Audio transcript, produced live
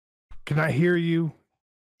Can I hear you?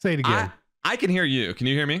 Say it again. I can hear you. Can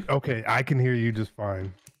you hear me? Okay, I can hear you just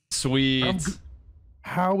fine. Sweet.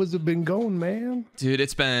 How has it been going, man? Dude,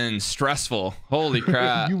 it's been stressful. Holy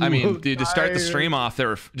crap. I mean, dude, to start the stream off, it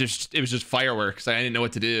was just fireworks. I didn't know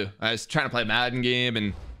what to do. I was trying to play a Madden game,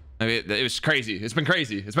 and I mean, it was crazy. It's been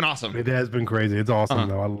crazy. It's been awesome. It has been crazy. It's awesome,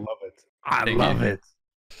 though. I love it. I love it.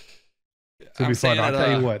 It'll be fun. I'll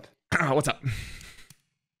tell you what. What's up?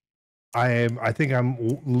 I think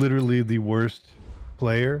I'm literally the worst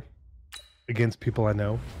player against people I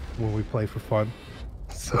know when we play for fun.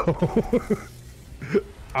 So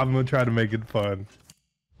I'm gonna try to make it fun.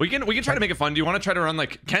 We can try to make it fun. Do you want to try to run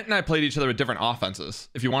like Kent and I played each other with different offenses?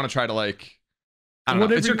 If you want to try to like, I don't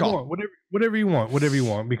know. It's your call. Whatever you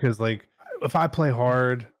want. Because like, if I play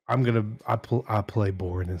hard, I play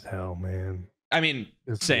boring as hell, man. I mean,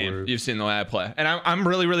 same. You've seen the way I play, and I'm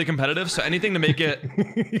really, really competitive. So anything to make it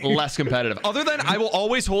less competitive. Other than I will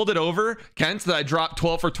always hold it over Kent that I dropped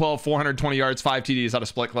 12 for 12, 420 yards, 5 TDs out of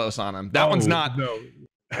split close on him. That one's not. No.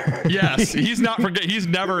 Yes, he's never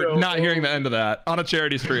not hearing the end of that on a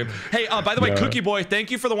charity stream. Hey, by the way, Cookie Boy, thank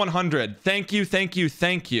you for the 100. Thank you. GG's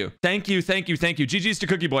to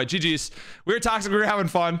Cookie Boy. GG's. We were toxic. We were having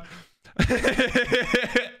fun.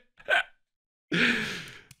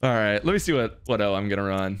 All right, let me see what O I'm gonna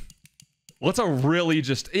run. What's a really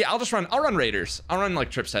I'll run Raiders. I'll run like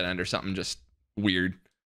trips tight end or something just weird.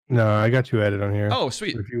 No, I got you added on here. Oh,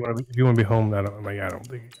 sweet. If you want to be home,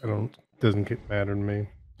 doesn't matter to me.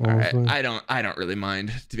 All right, I don't really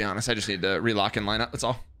mind, to be honest. I just need to relock in lineup. That's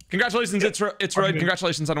all. Congratulations, it's Roy.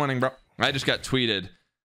 Congratulations on winning, bro. I just got tweeted.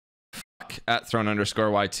 Fuck at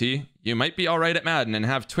 @throne_YT. You might be all right at Madden and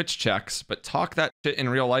have Twitch checks, but talk that shit in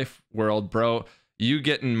real life world, bro. You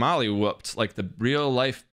getting molly whooped like the real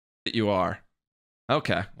life that you are.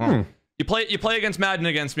 Okay. Well, you play against Madden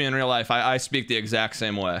against me in real life. I speak the exact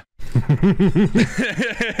same way.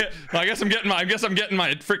 I guess I'm getting my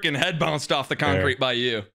freaking head bounced off the concrete by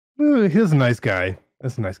you. He's a nice guy.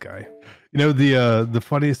 That's a nice guy. You know, the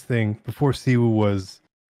funniest thing before Siwu was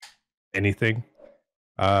anything,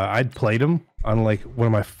 I'd played him on like one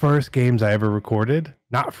of my first games I ever recorded.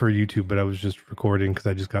 Not for YouTube, but I was just recording because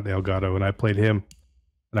I just got the Elgato, and I played him,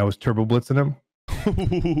 and I was turbo blitzing him,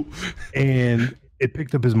 and it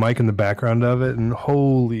picked up his mic in the background of it, and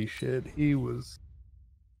holy shit, he was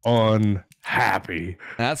unhappy.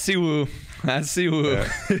 That's Siwu.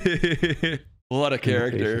 Yeah. What a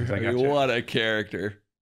character! What a character!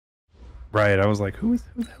 Right, I was like, who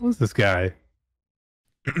the hell is this guy?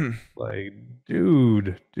 Like,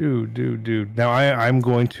 dude. Now I'm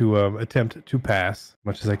going to attempt to pass as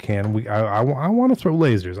much as I can. I want to throw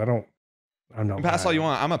lasers. I'm not pass all you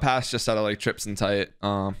want. I'm a pass just out of like trips and tight.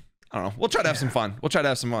 I don't know. We'll try to have some fun. You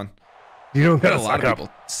don't got a lot of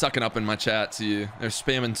people sucking up in my chat to you. They're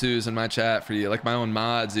spamming twos in my chat for you, like my own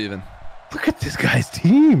mods even. Look at this guy's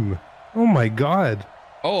team. Oh my god.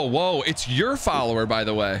 Oh whoa! It's your follower, by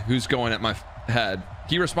the way, who's going at my head.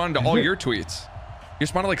 He responded to all your tweets. He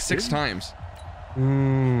responded like 6 times. I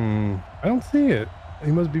don't see it.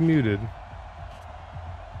 He must be muted.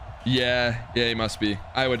 Yeah, he must be.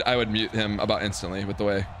 I would mute him about instantly with the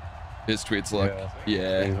way his tweets look.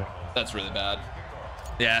 Yeah, that's really bad.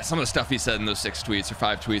 Yeah, some of the stuff he said in those 6 tweets or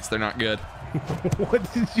 5 tweets, they're not good.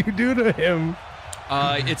 What did you do to him?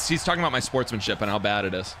 He's talking about my sportsmanship and how bad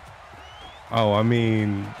it is. Oh, I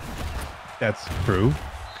mean, that's true.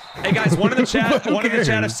 Hey guys, one in the chat. One in the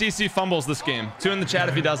chat if CC fumbles this game. 2 in the chat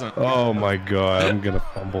if he doesn't. Oh my god, I'm gonna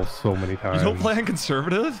fumble so many times. You don't play on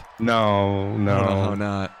conservative? No. No,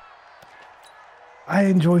 not. I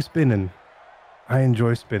enjoy spinning.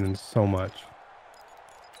 So much.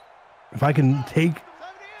 If I can take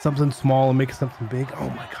something small and make it something big, oh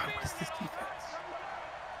my god, what is this defense?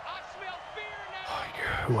 Oh,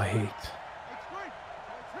 who I hate.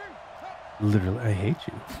 Literally, I hate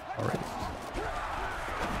you already.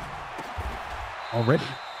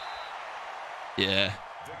 Yeah.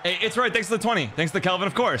 Hey, it's right. Thanks for the 20. Thanks to Kelvin,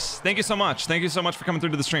 of course. Thank you so much. Thank you so much for coming through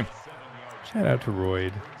to the stream. Shout out to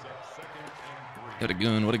Royd. What a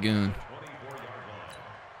goon. What a goon.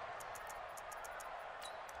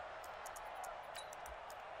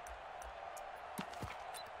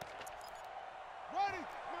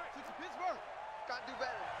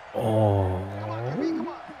 Oh.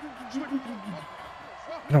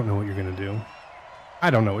 I don't know what you're going to do.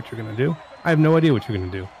 I have no idea what you're going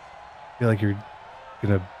to do. I feel like you're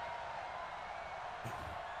going to...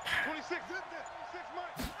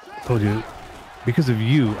 I told you, because of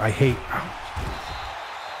you, I hate...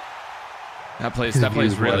 That plays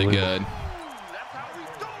really good.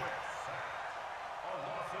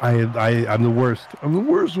 I'm the worst. I'm the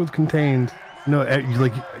worst with contained. No,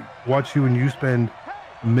 like watch you and you spend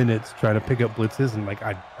minutes trying to pick up blitzes, and like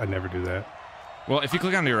I never do that. Well, if you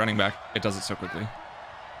click onto your running back, it does it so quickly. It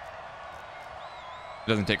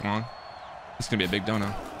doesn't take long. It's gonna be a big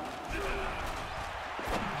dono.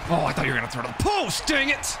 Oh, I thought you were gonna throw to the post. Dang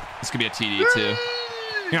it! This could be a TD too.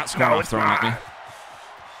 You're not scoring off throwing at me.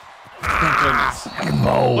 Thank goodness.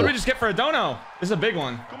 Oh. What did we just get for a dono? This is a big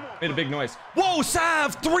one. Made a big noise. Whoa,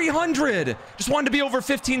 Sav, 300. Just wanted to be over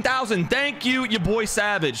 15,000. Thank you, your boy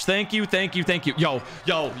Savage. Thank you, thank you, thank you. Yo.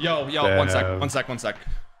 Damn. One sec.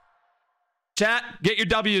 Chat, get your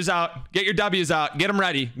W's out. Get your W's out. Get them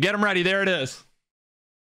ready. Get them ready. There it is.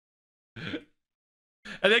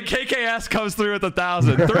 And then KKS comes through with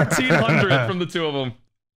 1,000. 1,300 from the two of them.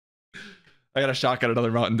 I got a shotgun,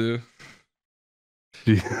 another Mountain Dew.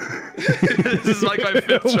 This is like my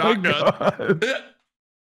 5th shotgun.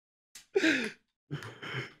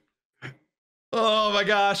 Oh my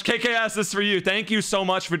gosh. KKS, this is for you. Thank you so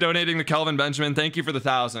much for donating to Kelvin Benjamin. Thank you for the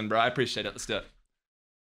 1,000, bro. I appreciate it. Let's do it.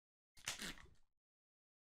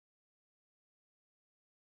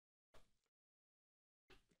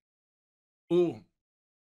 Ooh.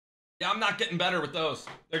 Yeah, I'm not getting better with those.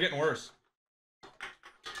 They're getting worse.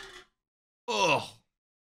 Oh.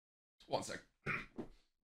 1 sec.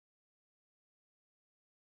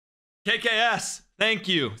 KKS, thank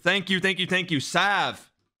you. Thank you, thank you, thank you. Sav,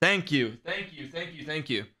 thank you. Thank you, thank you, thank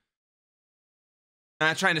you. I'm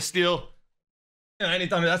not trying to steal any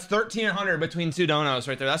thunder. That's 1,300 between two donos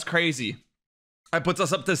right there. That's crazy. That puts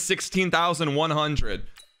us up to 16,100.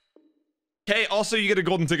 Okay, also you get a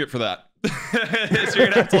golden ticket for that. So you're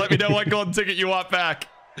gonna have to let me know what golden ticket you want back.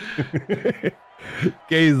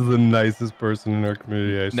 Gay is the nicest person in our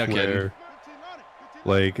community, I No swear. kidding.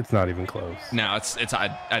 Like, it's not even close. No, it's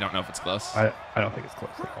I don't know if it's close. I don't think it's close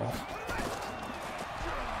at all.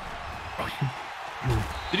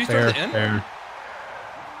 Did you throw the in? Fair.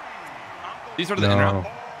 Did you throw the in route?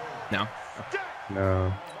 No.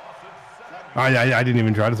 No. I didn't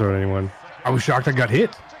even try to throw at anyone. I was shocked I got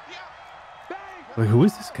hit. Like, who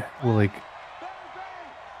is this guy? Well, like,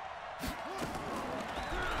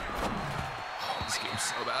 this game's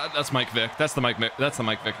so bad. That's Mike Vick. That's the Mike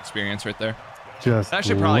Vick experience right there. just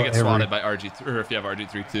Actually, probably get swatted by RG3, or if you have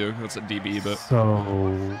RG3 too. That's a DB, but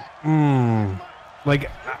so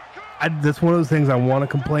like that's one of those things I want to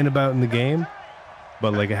complain about in the game,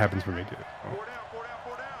 but like it happens for me too.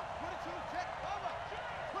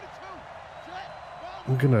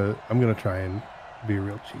 I'm gonna try and be a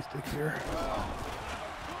real cheese stick here.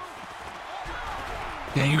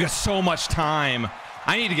 Dang, you got so much time.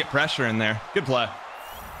 I need to get pressure in there. Good play.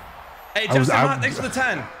 Hey, Justin Hunt, thanks for the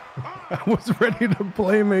 10. I was ready to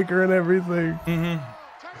playmaker and everything.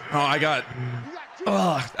 Oh, I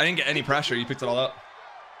didn't get any pressure. You picked it all up.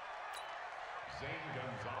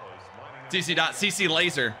 CC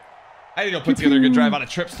laser. I need to go put together a good drive on a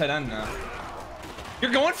trips tight end now.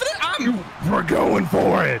 You're going for that? We're going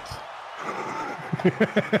for it.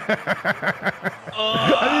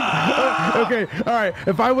 Okay, all right.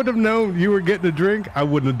 If I would have known you were getting a drink, I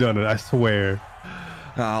wouldn't have done it. I swear.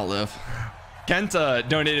 I'll live. Kent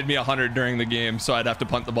donated me 100 during the game, so I'd have to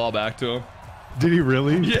punt the ball back to him. Did he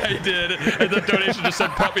really? Yeah, he did. And the donation just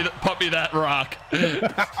said, "Punt me that rock."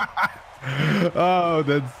 Oh,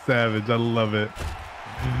 that's savage. I love it.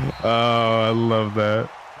 Oh, I love that.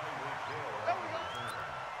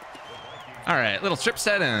 All right, little trip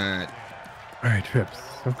set and. All right, trips.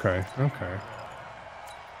 Okay.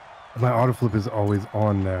 My auto flip is always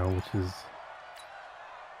on now, which is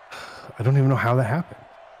I don't even know how that happened.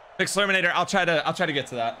 Exterminator, I'll try to get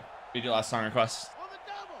to that. Read your last song request.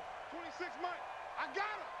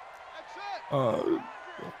 Oh,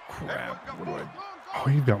 crap. What do I do? Oh,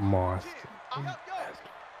 you've got moss. I'm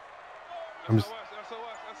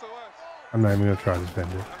not even gonna try to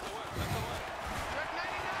defend it.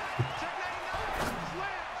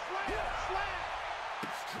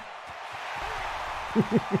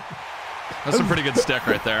 That's a pretty good stick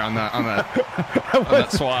right there on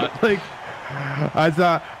that swat. Like, I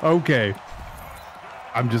thought, okay,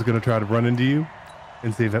 I'm just gonna try to run into you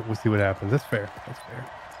and see if we'll see what happens. That's fair.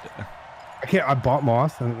 Yeah. I bought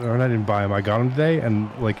Moss, or I didn't buy him. I got him today, and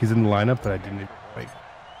like he's in the lineup, but I didn't like.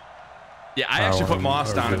 Yeah, I actually put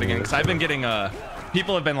Moss down it again because I've been getting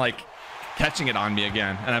people have been like catching it on me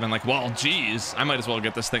again, and I've been like, well, geez, I might as well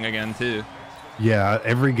get this thing again too. Yeah,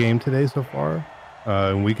 every game today so far,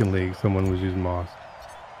 in Weekend League, someone was using Moss.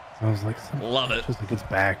 And I was like, love it. Just like it's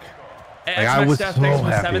back. Hey, like, I was Steph, so thanks for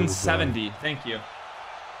happy 770. Thank you.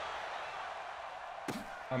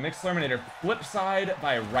 Mixed Terminator, flip side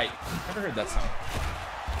by right. Never heard that song.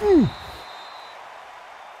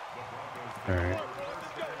 All right.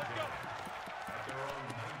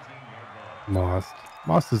 Moss.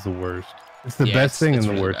 Moss is the worst. It's the best thing and the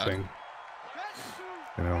really worst thing.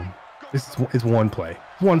 You know, it's one play.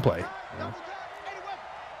 One play. You know?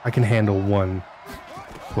 I can handle one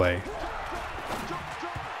play.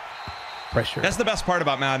 Pressure. That's the best part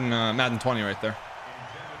about Madden 20 right there.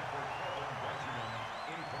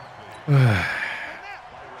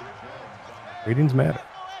 Ratings matter.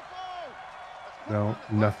 No,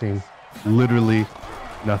 nothing. Literally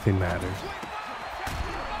nothing matters.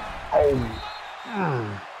 Oh.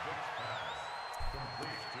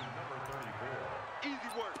 Easy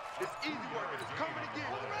work. It's easy work. It's coming again.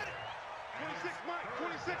 26 Mike.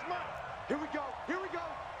 26 Mike. Here we go. Here we go.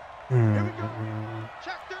 Here we go.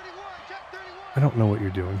 Check 31. Check 31. I don't know what you're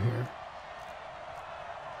doing here.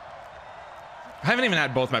 I haven't even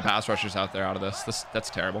had both my pass rushers out there out of this. That's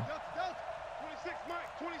terrible. 26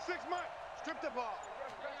 Mike. 26 Mike. Strip that ball.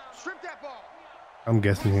 Strip that ball. I'm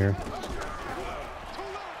guessing here.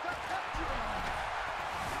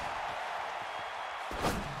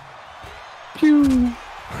 Pew. No.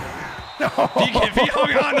 If he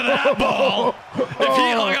hung on to that ball, if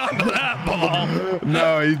he hung on to that ball.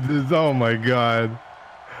 No, he just, oh my God.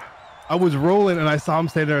 I was rolling and I saw him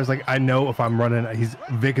stay there. I was like, I know if I'm running,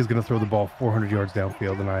 Vic is going to throw the ball 400 yards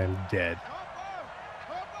downfield and I am dead.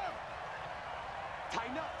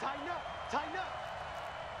 Tighten up, tighten up, tighten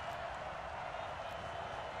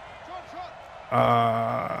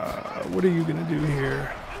up. What are you going to do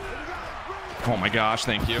here? Oh my gosh,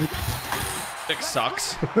 thank you. Vic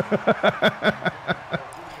sucks. I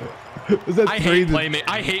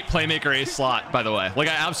hate playmaker ace slot, by the way. Like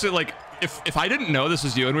I absolutely like if I didn't know this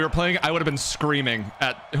was you and we were playing, I would have been screaming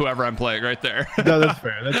at whoever I'm playing right there. No, that's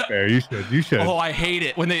fair. That's fair. You should. Oh, I hate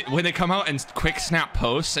it when they come out and quick snap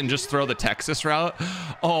posts and just throw the Texas route.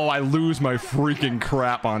 Oh, I lose my freaking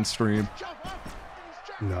crap on stream.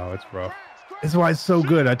 No, it's rough. This is why it's so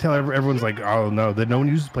good. I tell everyone's like, oh no, that no one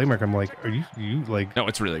uses playmaker. I'm like, are you like? No,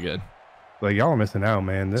 it's really good. Like y'all are missing out,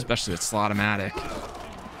 man. Especially with Slotomatic.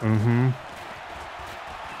 Mm-hmm.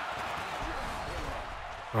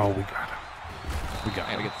 Oh, we got him. We got him.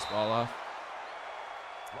 I gotta get this ball off.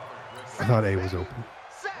 I thought A was open.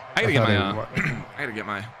 I gotta get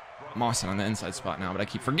my Mawson on the inside spot now, but I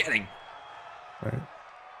keep forgetting. Right. All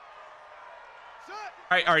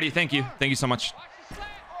right, Artie, thank you. Thank you so much.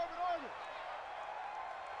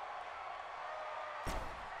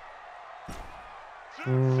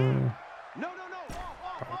 Oh,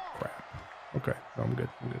 crap. Okay, no, I'm good.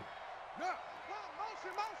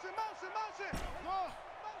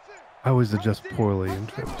 I always adjust poorly in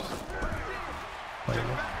trips.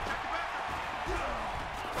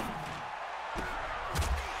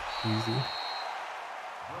 Easy.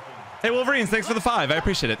 Hey, Wolverines, thanks for the 5. I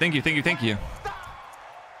appreciate it. Thank you, thank you, thank you.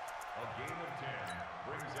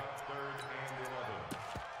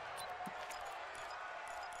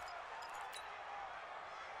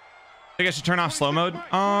 I think I should turn off slow mode.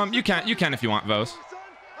 You can if you want, Vos.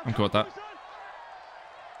 I'm cool with that.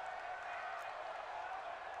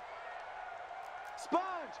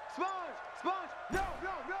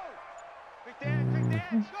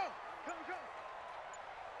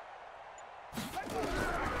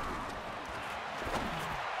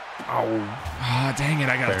 Ow. Ah, dang it,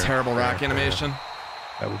 I got a terrible rack animation.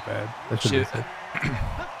 That was bad. That should be it.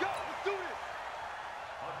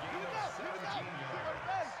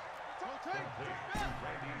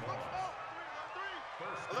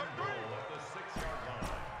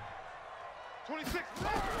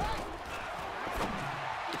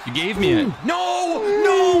 You gave me it. No!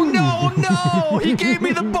 He gave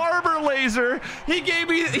me the barber laser. He gave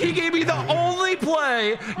me the only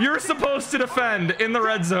play you're supposed to defend in the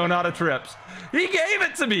red zone out of trips. He gave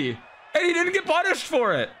it to me, and he didn't get punished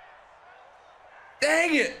for it.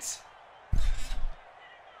 Dang it!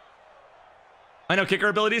 I know kicker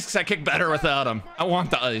abilities because I kick better without him. I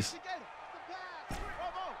want the ice.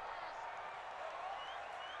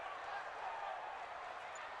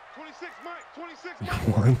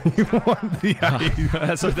 You want the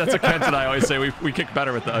ice. That's a Kent and I always say we kick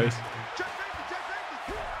better with the ice.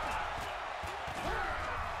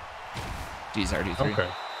 Jeez, RG3. Okay.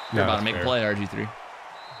 You're about to make a play, RG3.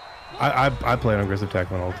 I play on aggressive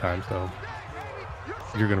tackle all the time, so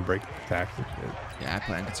you're gonna break the tax and shit. Yeah, I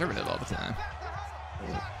play on conservative all the time.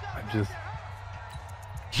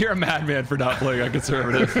 You're a madman for not playing on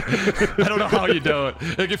conservative. I don't know how you do it.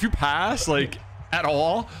 Like if you pass, like at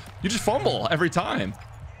all, you just fumble every time.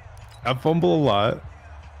 I fumble a lot.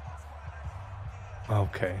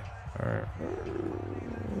 Okay. All right.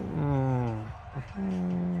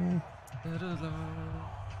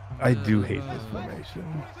 I do hate this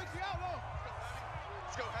formation.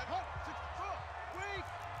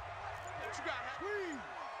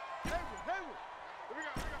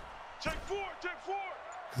 Check four.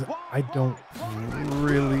 I don't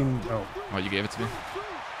really know. Oh, you gave it to me?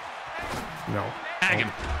 No. Tag him.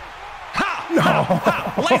 Ha! No!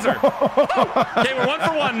 Ha! Laser! Okay, we're 1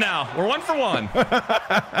 for 1 now. We're 1 for 1.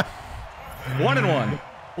 1 and 1.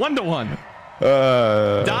 1 to 1.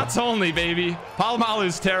 Dots only, baby.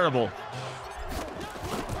 Palomalu's terrible.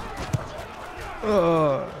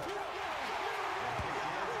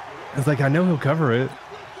 It's like I know he'll cover it.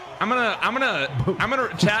 I'm gonna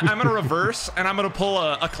reverse and I'm gonna pull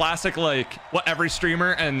a classic like what every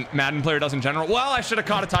streamer and Madden player does in general. Well, I should have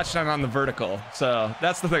caught a touchdown on the vertical. So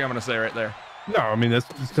that's the thing I'm gonna say right there. No, I mean it's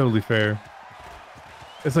totally fair.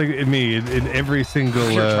 It's like me in every single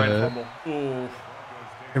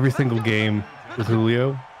game with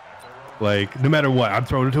Julio. Like no matter what, I'm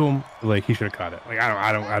throwing it to him. Like he should have caught it. Like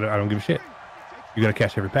I don't give a shit. You gotta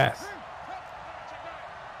catch every pass.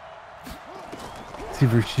 See,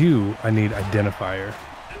 for you, I need identifier.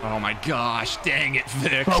 Oh my gosh, dang it,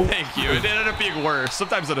 Vic. Oh. Thank you. It ended up being worse.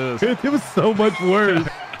 Sometimes it is. It was so much worse.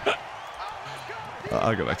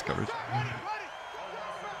 I'll go back to coverage.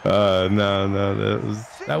 No,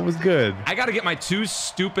 that was good. I gotta get my 2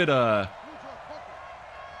 stupid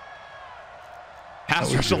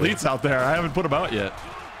pass rush elites out there. I haven't put them out yet.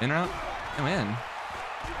 In or out? I'm in.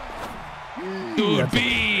 Dude,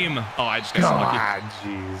 beam! Oh, I just got so lucky.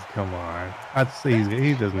 Jeez, come on. I'd say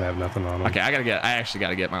he doesn't have nothing on him. Okay, I actually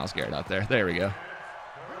gotta get Myles Garrett out there. There we go.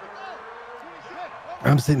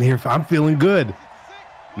 I'm sitting here. I'm feeling good.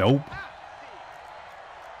 Nope.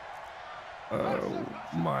 Oh,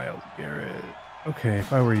 Myles Garrett. Okay,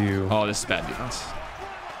 if I were you. Oh, this is bad defense.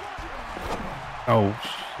 Oh,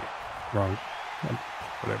 shit. Wrong.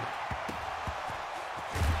 Whatever.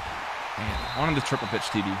 Man, I wanted to triple pitch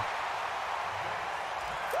TD.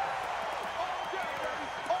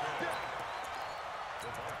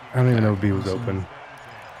 I don't even know if B was open.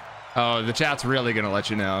 Oh, the chat's really gonna let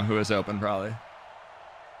you know who is open, probably.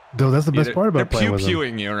 Dude, that's the best part about playing with him. They're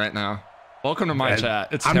pew-pewing you right now. Welcome to my chat.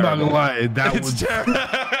 It's I'm terrible. not gonna lie, that was terrible.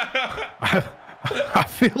 I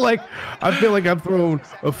feel like I've thrown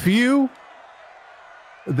a few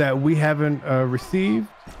that we haven't received,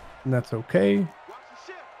 and that's okay.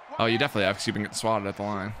 Oh, you definitely have, because you've been getting swatted at the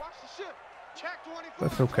line.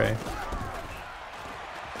 That's okay.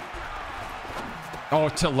 Oh,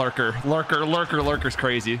 to Lurker's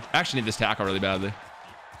crazy. I actually need this tackle really badly.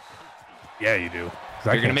 Yeah, you do.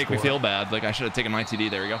 You're gonna make me feel bad. Like I should have taken my TD.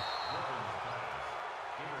 There we go.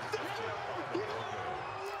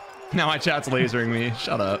 Now my chat's lasering me.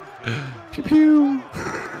 Shut up. Pew pew.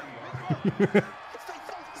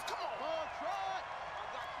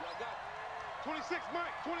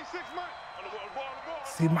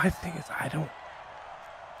 See, my thing is I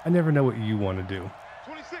never know what you want to do.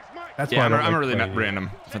 That's why I'm a really random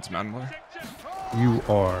defensive Madden player. You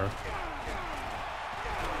are.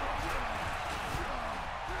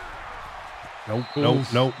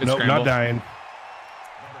 Nope, not dying.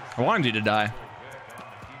 I wanted you to die.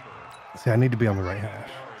 See, I need to be on the right hash.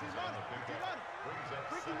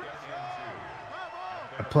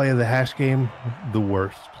 I play the hash game the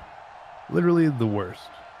worst. Literally the worst.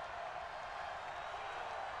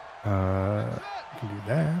 We can do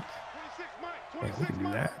that. Yeah, we can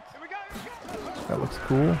do that. That looks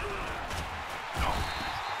cool.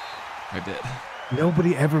 I did.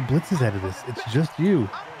 Nobody ever blitzes out of this. It's just you.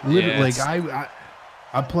 Literally, Yeah, like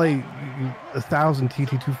I play 1,000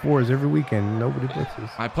 TT24s every weekend. Nobody blitzes.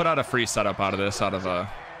 I put out a free setup out of this, how to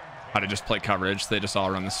just play coverage. They just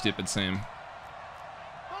all run the stupid same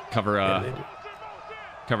cover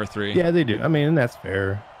cover 3. Yeah, they do. I mean, and that's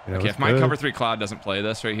fair. You know, okay, if my cover 3 cloud doesn't play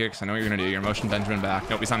this right here, because I know what you're gonna do. You're motion Benjamin back.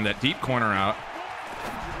 Nope, he's on that deep corner out.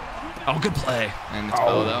 Oh, good play. And it's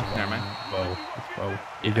Bo though. Never mind. Bo. It's Bo.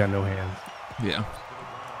 You got no hands. Yeah.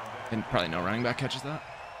 And probably no running back catches that.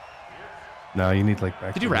 No, you need like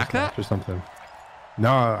back. Did you rack that or something?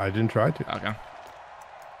 No, I didn't try to. Okay.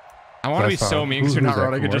 I want to be so mean because you're not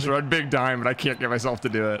running. I could just run big dime, but I can't get myself to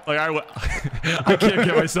do it. Like I can't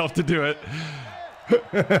get myself to do it.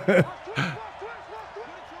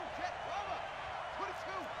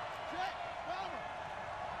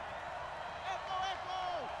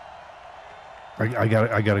 I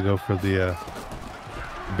gotta go for the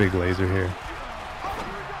big laser here.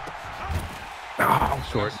 Oh,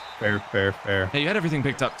 short. Fair. Hey, you had everything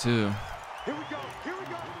picked up too.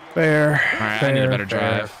 Fair. All right, I need a better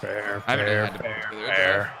drive. Fair. I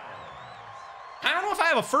don't know if I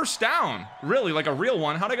have a first down. Really, like a real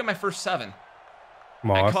one. How'd I get my first 7?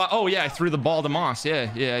 Moss. Oh yeah, I threw the ball to Moss. Yeah.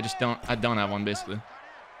 I don't have one basically.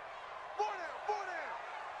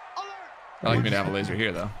 I like me to have a laser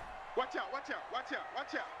here though. Watch out. Watch out, watch out,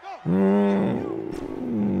 watch out.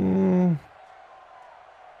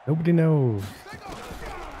 Nobody knows.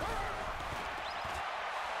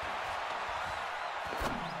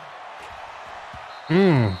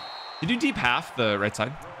 Did you deep half the right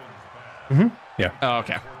side? Yeah. Oh,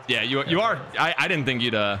 okay. Yeah, you are. I didn't think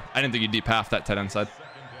you'd deep half that tight end side.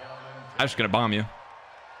 I was just gonna bomb you.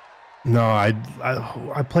 No, I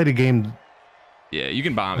played a game Yeah, you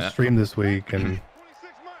can bomb it. stream this week, and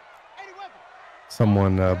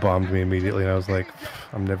someone bombed me immediately, and I was like,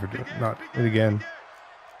 I'm never doing not it again.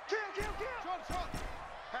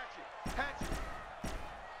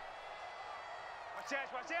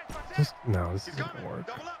 Just no, this isn't gonna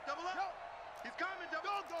work.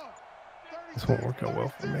 This won't work out well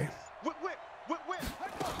for me.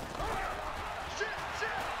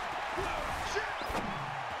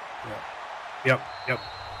 Yep.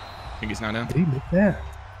 Think he's not in? Did he make that?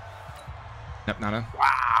 Yep, not in.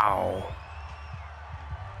 Wow.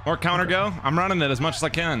 Or counter go. I'm running it as much as I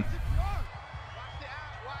can.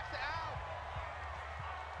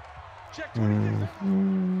 Check.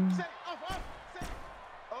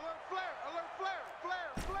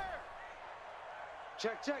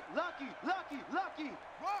 Lucky.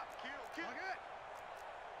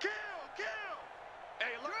 Kill.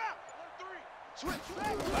 Hey, look up. Switch.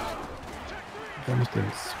 I almost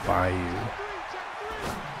didn't spy you.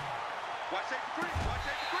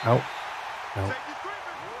 Out. No.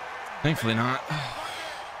 Thankfully not.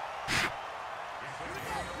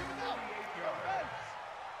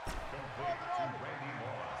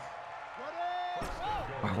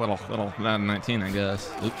 A little Madden 19, I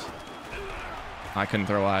guess. Oops. I couldn't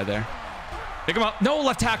throw wide there. Pick him up. No,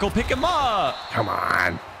 left tackle. Pick him up. Come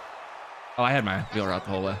on. Oh, I had my wheel route the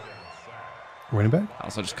whole way. Running back? I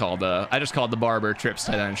also just called the barber trips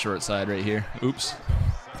tight end short side right here. Oops.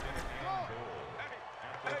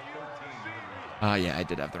 Yeah, I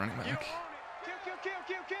did have the running back.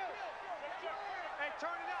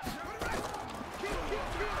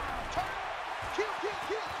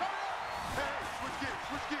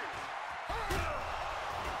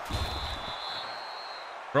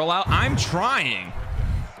 Roll out. I'm trying.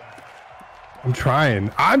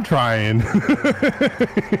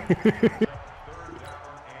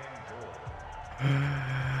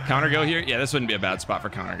 Counter go here? Yeah, this wouldn't be a bad spot for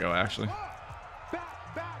counter go, actually.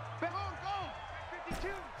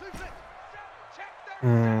 I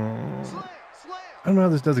don't know how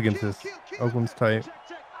this does against this. Oakland's tight.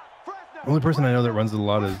 The only person I know that runs it a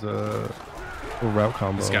lot is a route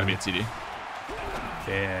combo. It's gotta be a TD.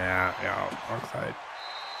 Yeah, wrong side.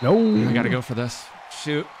 No. I gotta go for this.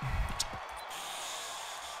 Shoot.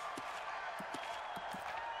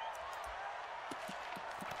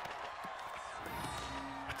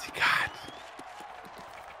 What's he got?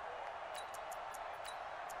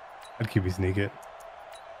 I'd QB sneak it.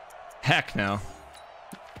 Heck no.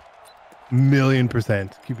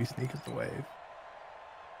 1,000,000%. QB sneak is the wave.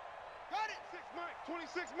 Got it. 6 Mike.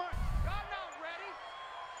 26 Mike. Y'all not ready.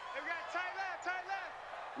 Hey, we got tight left.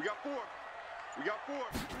 We got 4.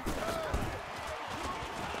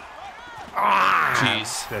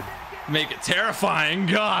 Jeez. Make it terrifying.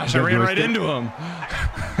 Gosh, I ran right into him.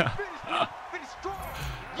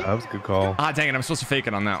 That was a good call. Ah, dang it. I'm supposed to fake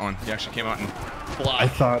it on that one. He actually came out and blocked. I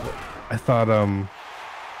thought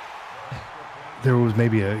there was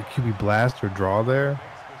maybe a QB blast or draw there.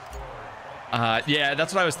 Yeah,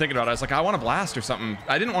 that's what I was thinking about. I was like, I want to blast or something.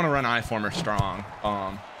 I didn't want to run I-form or strong.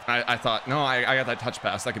 I thought, no, I got that touch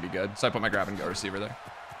pass. That could be good. So I put my grab and go receiver there.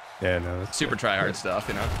 Yeah, no. That's Super try hard stuff,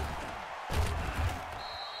 you know.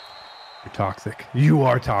 You're toxic. You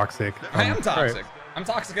are toxic. I am toxic. Right. I'm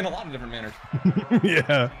toxic in a lot of different manners.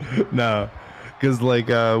 Yeah, no, because like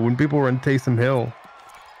when people run Taysom Hill,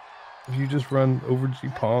 if you just run over G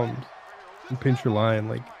palms and pinch your line,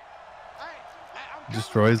 like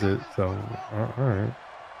destroys it. So all right.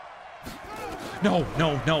 No,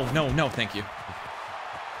 thank you.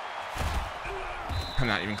 I'm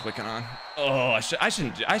not even clicking on. Oh, I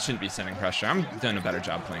shouldn't be sending pressure. I'm doing a better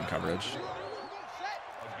job playing coverage.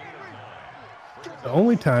 The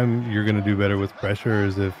only time you're gonna do better with pressure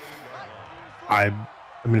is if I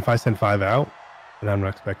mean, if I send 5 out, and I'm not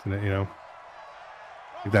expecting it, you know,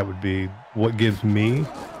 that would be what gives me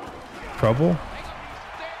trouble.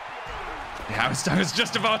 Yeah, I was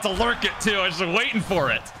just about to lurk it too. I was just waiting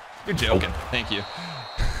for it. You're joking. Thank you.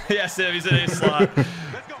 Yeah, Sim, he's in a slot.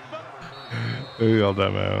 We all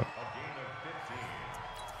them out.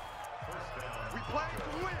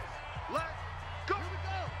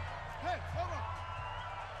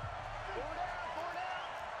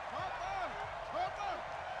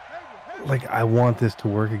 Like, I want this to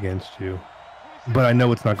work against you, but I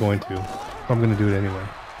know it's not going to. I'm gonna do it anyway.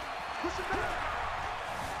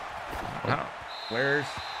 I don't. Where's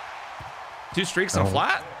 2 streaks and a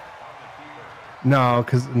flat? No,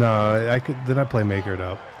 cause no, I could. Then I play maker it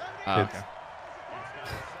up. Oh, okay.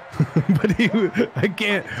 But I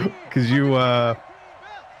can't, cause you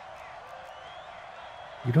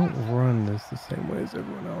don't run this the same way as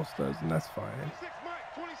everyone else does, and that's fine.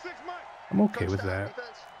 I'm okay with that.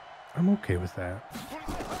 I'm okay with that.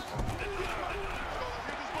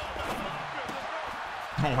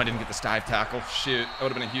 Oh, I didn't get the dive tackle. Shoot, that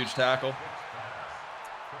would have been a huge tackle.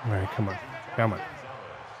 All right, come on, come on.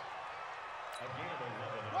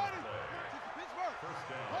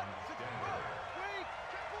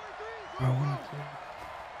 I want to.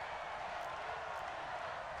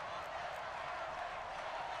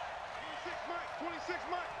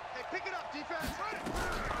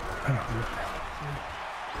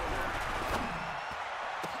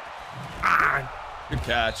 Good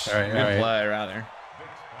catch. All right, Good play, rather. You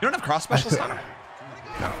don't have cross specials on him?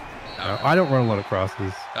 No, I don't run a lot of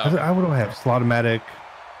crosses. Oh. I would have Slot-O-Matic,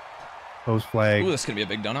 post flag, Ooh, this is gonna be a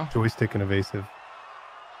big dono. joystick, and evasive.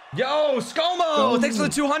 Yo, Scomo! Thanks for the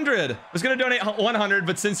 200. I was gonna donate 100,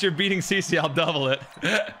 but since you're beating CC, I'll double it.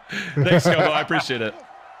 Thanks, Scomo. I appreciate it.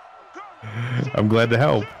 I'm glad to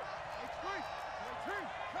help.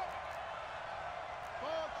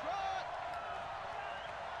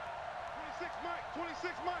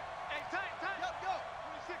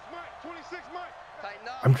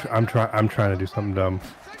 I'm trying to do something dumb.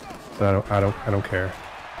 So I don't care.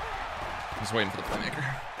 I'm just waiting for the playmaker.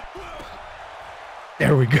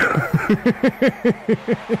 There we go.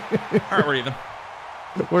 All right, we're even.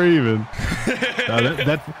 We're even. No,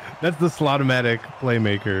 that's the Slot-O-Matic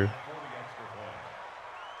playmaker.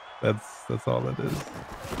 That's all that is.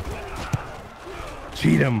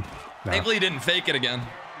 Cheat him. No. Thankfully, he didn't fake it again.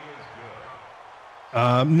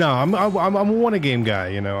 No, I'm a one-a-game guy.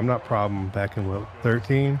 You know, I'm not problem back in what,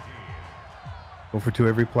 13. 0 for 2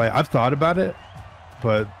 every play. I've thought about it,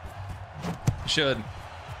 but Should.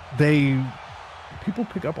 People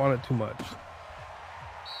pick up on it too much.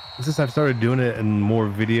 Since I've started doing it in more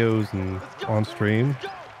videos and on stream,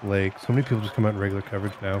 like so many people just come out in regular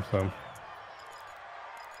coverage now. So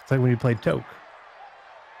it's like when you play Toke.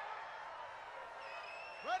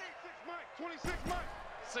 Ready? 6 Mike, 26 Mike.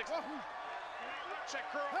 6. Check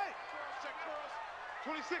curl. Hey. Check curls.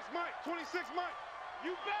 26 Mike, 26 Mike.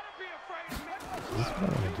 You better be afraid of me. Is this what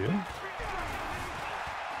I want to do?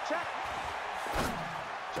 Check.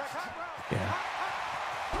 Check hot round. Yeah.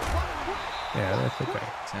 Yeah, that's okay.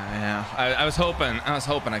 So, yeah, I was hoping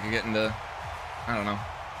I could get into, I don't know,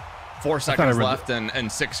 4 seconds left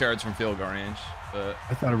and 6 yards from field goal range. But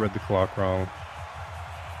I thought I read the clock wrong.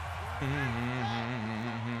 Double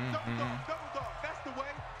dog. That's the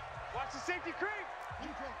way. Watch the safety creep. You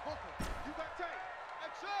got tape.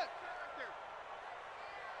 That's it. Right there.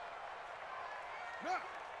 Now,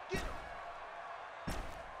 get him.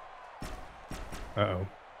 Uh-oh.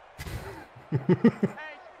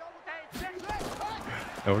 Check.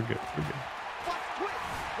 No, we're good. We're good. Watch the twist.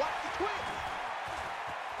 Watch the twist.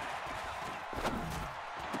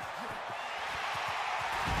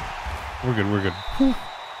 We're good. We're good.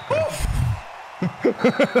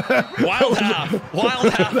 wild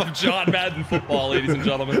half of John Madden football, ladies and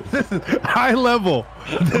gentlemen. This is high level.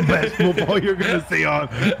 The best football you're gonna see on.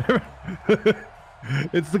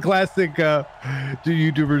 It's the classic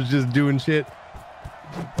YouTubers just doing shit.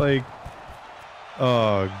 Like,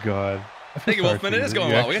 oh god. Thank you, Wolfman. It is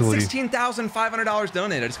going well. We got $16,500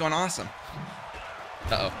 donated. It's going awesome.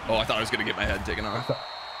 Uh-oh. Oh, I thought I was gonna get my head taken off.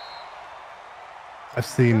 I've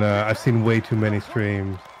seen way too many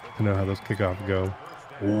streams to know how those kickoffs go.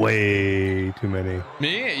 Way too many.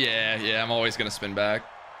 Me? Yeah. I'm always gonna spin back.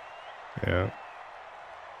 Yeah.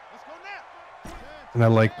 Let's go now. And I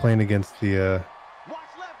like playing against the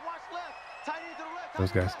Watch left. Tight end to the left.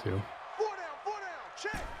 those guys too. 4 down.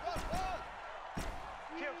 Check.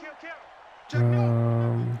 Kill. Check me.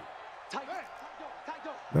 Tight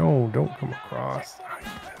No, don't come across. Are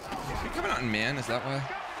you coming out in man? Is that why?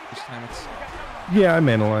 Each time it's... Yeah, I'm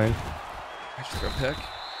in a line. I just throw a pick.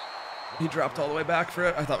 He dropped all the way back for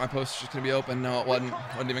it. I thought my post was just gonna be open. No, it wasn't.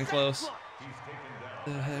 Wasn't even close.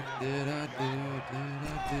 The heck did I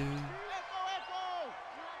do?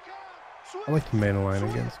 I like to man a line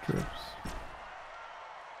against troops.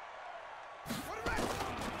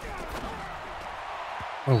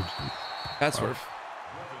 Oh, geez. That's worth.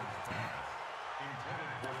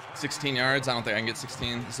 16 yards. I don't think I can get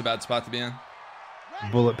 16. It's a bad spot to be in.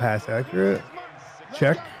 Bullet pass accurate.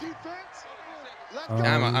 Check.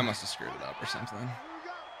 I must have screwed it up or something.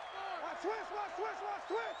 Watch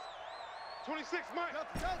twist. 26 Mike.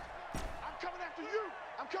 I'm coming after you.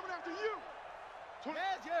 I'm coming after you. 26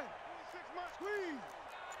 months. Squeeze.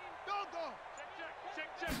 Go, go. Check,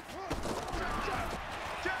 check, check.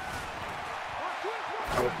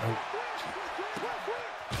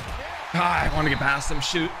 Ah, I want to get past him.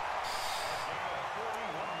 Shoot.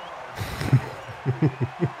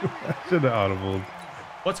 I should have audibled.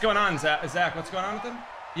 What's going on, Zach? What's going on with him?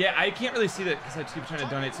 Yeah, I can't really see that because I keep trying to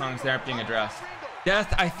donate songs that aren't being addressed.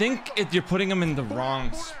 Death, I think you're putting them in the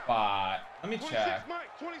wrong spot. Let me check.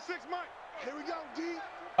 26 Mike. Here we go, D.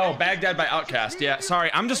 Oh, Baghdad by Outcast. Yeah,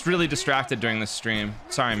 sorry. I'm just really distracted during this stream.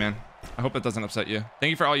 Sorry, man. I hope it doesn't upset you.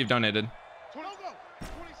 Thank you for all you've donated.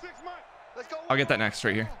 I'll get that next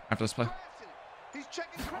right here after this play.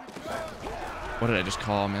 What did I just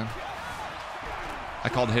call, man? I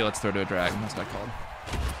called, hey, let's throw to a drag. That's what I called.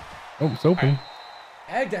 Oh, it's open. Right.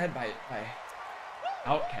 Baghdad by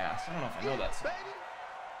Outcast. I don't know if I know that song.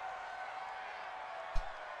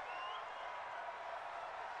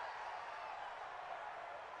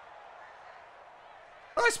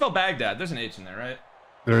 How do I spell Baghdad? There's an H in there, right?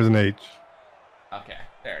 There's an H. Okay,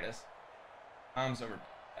 there it is. Arms over Baghdad.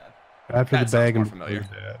 After That the bag sounds and more familiar.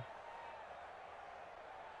 Dad.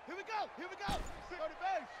 Here we go. Here we go. Go to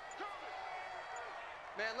base.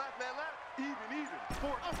 Man left, man left. Even.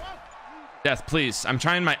 Four. Death, please. I'm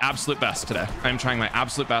trying my absolute best today. I'm trying my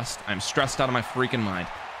absolute best. I'm stressed out of my freaking mind.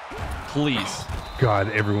 Please. God,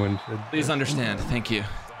 everyone should. Please understand. Thank you.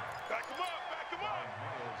 Back him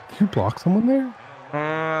up. Did you block someone there?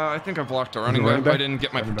 I think I blocked a running running back. back? I didn't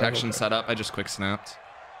get my Running back, protection okay. set up. I just quick snapped.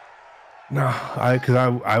 No, because I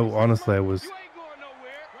honestly, You ain't going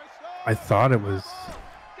nowhere. I thought it was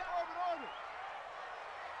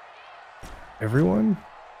everyone.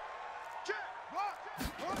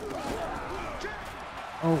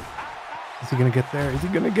 Oh, is he gonna get there? Is he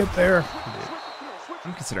gonna get there?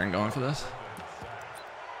 I'm considering going for this.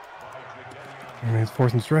 I mean, it's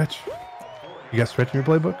force and stretch. You got stretch in your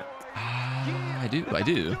playbook? I do. I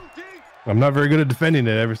do. I'm not very good at defending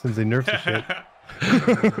it ever since they nerfed the shit.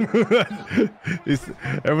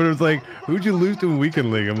 Everyone was like, who'd you lose to in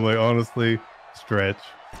Weekend League? I'm like, honestly, stretch.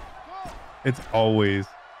 It's always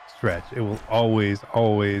stretch. It will always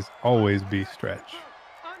be stretch.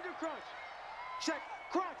 Under crunch. Check.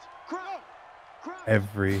 Crunch. Crunch. Crunch.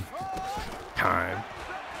 Every time.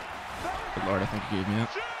 Good Lord, I think he gave me up.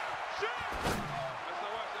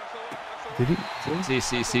 Did he?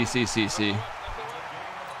 C.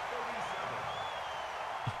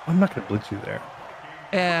 I'm not gonna blitz you there.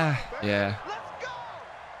 Yeah.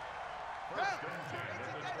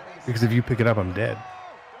 Because if you pick it up, I'm dead.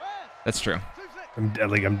 That's true. I'm dead.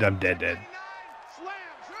 Like I'm dead.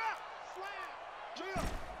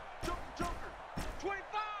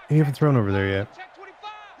 You haven't thrown over there yet.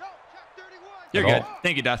 You're At good. all.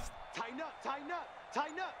 Thank you, Death. Tighten up, tighten up,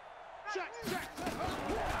 tighten up. Check. He's checking.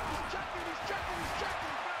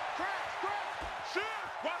 Shift.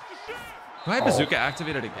 Watch the shift. Do I have Bazooka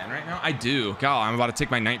activated again right now? I do. God, I'm about to take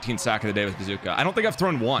my 19th sack of the day with Bazooka. I don't think I've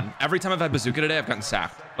thrown one. Every time I've had Bazooka today, I've gotten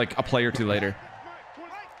sacked. Like a play or two later.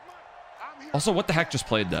 Also, what the heck just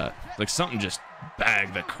played that? Like something just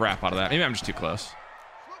bagged the crap out of that. Maybe I'm just too close.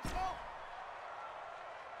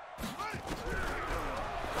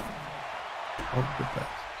 Oh, good pass.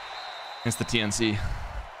 It's the TNC.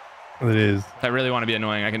 It is. If I really want to be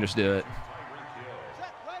annoying, I can just do it.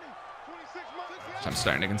 Which I'm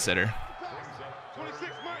starting to consider.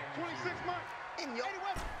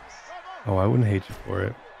 Oh, I wouldn't hate you for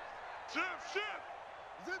it.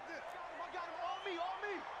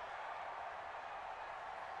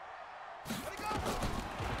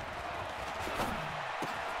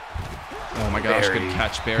 Oh my gosh, good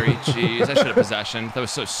catch, Barry. Jeez, I should have possession. That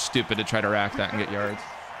was so stupid to try to rack that and get yards.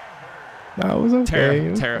 No, it was okay.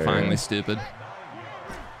 It was Terrifyingly fair. stupid.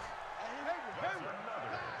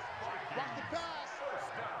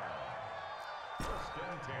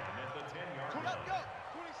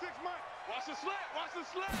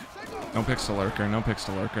 No picks to lurker, no picks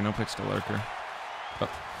to lurker, no picks to lurker. Oh.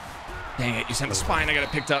 Dang it, you sent the spine. I got it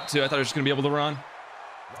picked up too. I thought I was just going to be able to run.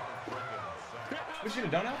 Did you shoot a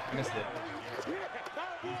donut? I missed it.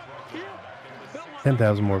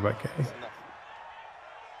 10,000 more by K.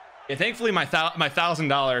 Yeah, thankfully my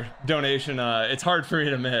 $1,000 donation, it's hard for me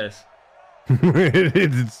to miss.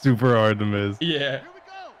 It's super hard to miss. Yeah.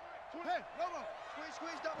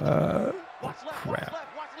 Crap.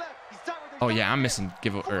 Oh yeah, I'm missing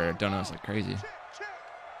donuts like crazy.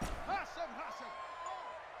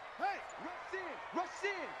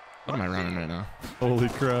 What am I running right now? Holy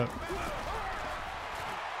crap.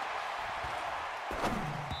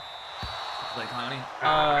 Like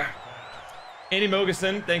Clowney. Andy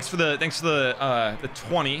Mogeson, thanks for the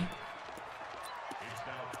 20.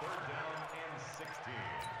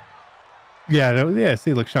 Yeah, no, yeah.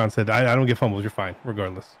 See, look, Sean said, I don't get fumbles. You're fine,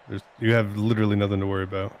 regardless. You have literally nothing to worry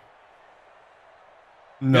about.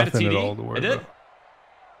 Nothing at all to worry about.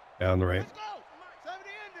 Yeah, on the right.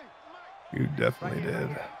 You definitely did.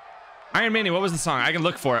 Iron Manny, what was the song? I can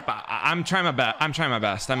look for it, but I'm trying my best. I'm trying my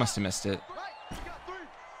best. I must have missed it.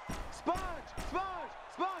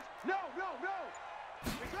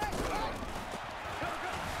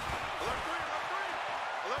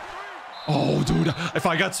 Oh, dude, if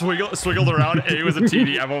I got swiggled around, A was a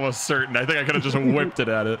TD, I'm almost certain. I think I could have just whipped it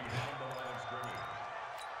at it.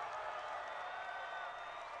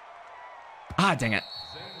 Ah, dang it.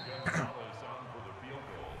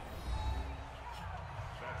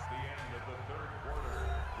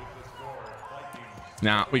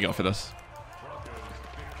 Nah, we go for this.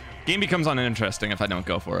 Game becomes uninteresting if I don't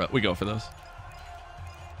go for it. We go for this.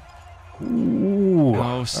 Ooh.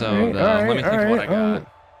 Oh, so let me think of what I got.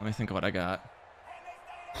 Let me think of what I got.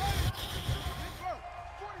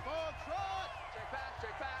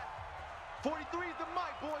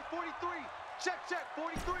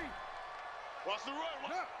 Watch the run.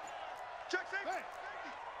 Check safety.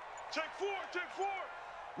 Check four.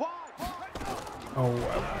 Oh,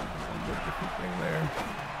 wow. Different thing there.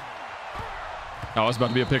 Oh, it's about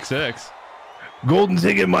to be a pick six. Golden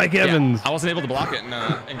ticket, Mike Evans. Yeah, I wasn't able to block it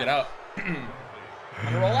and get out. I'm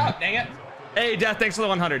gonna roll out, dang it. Hey, Death, thanks for the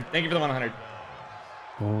 100. Thank you for the 100.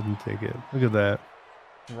 Golden ticket. Look at that.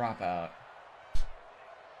 Drop out.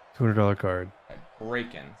 $200 card.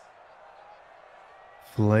 Break-ins.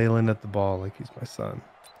 Flailing at the ball like he's my son.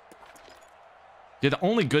 Yeah, the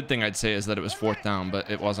only good thing I'd say is that it was 4th down,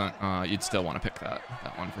 but it wasn't. You'd still want to pick that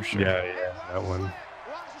one for sure. Yeah, that one.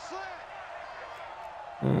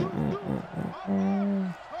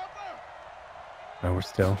 No, we're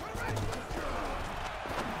still.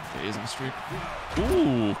 Days in the streak.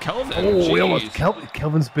 Ooh, Kelvin. Oh, we almost.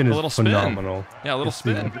 Kelvin's spin is a little phenomenal. Spin. Yeah, a little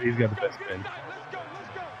spin. He's got the best spin.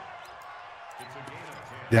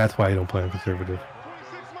 That's why you don't play on conservative.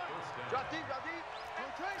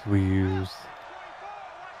 We use.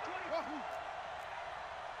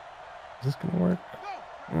 Is this gonna work?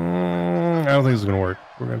 I don't think this is gonna work.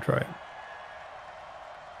 We're gonna try it.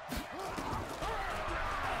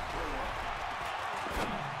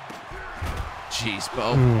 Jeez,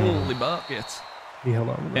 Bo. Holy buckets. He held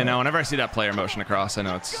on. And now whenever I see that player motion across, I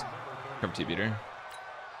know it's cover T beater.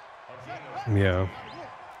 Yeah.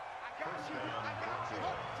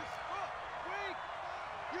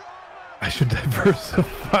 I should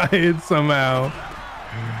diversify it somehow.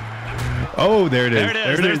 Oh, there it is. There it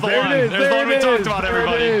is. There's the one. There's the one we talked about,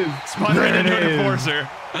 everybody. Sputtering into an enforcer.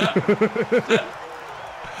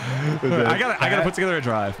 I gotta put together a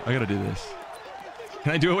drive. I gotta do this.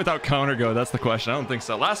 Can I do it without counter go? That's the question. I don't think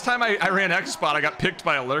so. Last time I ran X spot, I got picked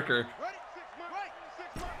by a lurker.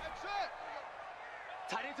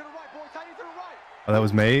 Oh, that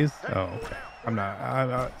was Maze? Oh, okay. I'm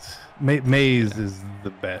not. Maze is the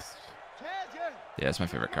best. Yeah, it's my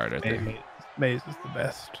favorite card right there. Maze is the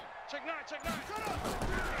best. Check 9. Check 50.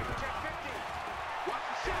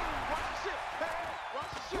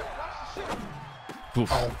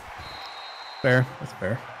 Oof. Oh. Fair. That's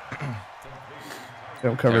fair.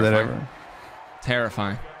 Don't cover that ever.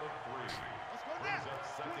 Terrifying.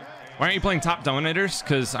 Why aren't you playing top dominators?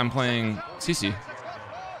 Because I'm playing CC.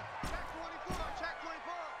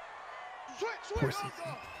 Poor CC.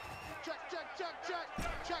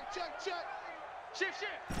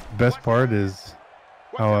 Best part is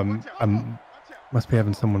how I'm must be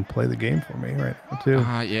having someone play the game for me right now too.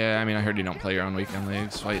 Yeah, I mean, I heard you don't play your own weekend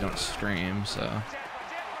leagues, that's why you don't stream, so.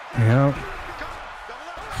 Yeah.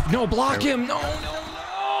 No, block him! No!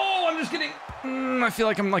 I'm just kidding. I feel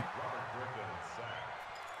like I'm like.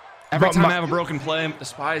 Every time I have a broken play, the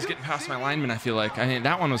spy is getting past my lineman. I feel like. I mean,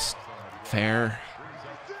 that one was fair.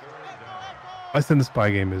 I said the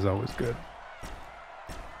spy game is always good.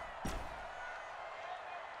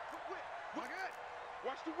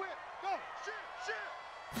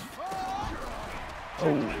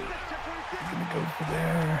 Oh, he's gonna go for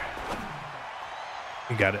there.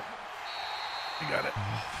 He got it. He got it.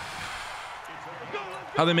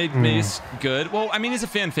 How they made Maze good? Well, I mean, he's a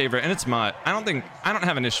fan favorite, and it's Mutt. I don't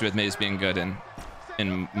have an issue with Maze being good in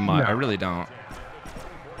Mutt. No. I really don't.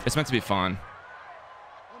 It's meant to be fun.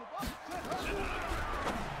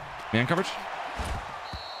 Man coverage.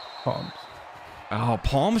 Palms. Oh,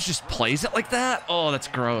 Palms just plays it like that? Oh, that's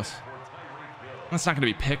gross. That's not going to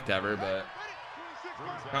be picked ever, but.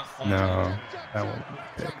 No, that won't be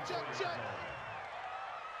picked.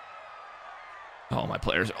 Oh, my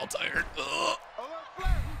players are all tired. Ugh.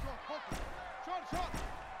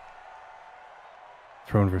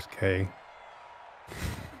 Throne versus K.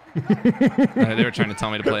 They were trying to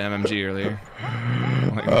tell me to play MMG earlier.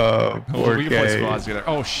 Like, poor we can play K. squads together.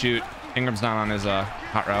 Oh shoot, Ingram's not on his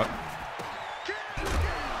hot route.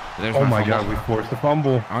 There's Oh my fumble. god, we forced a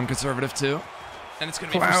fumble. On conservative too, and it's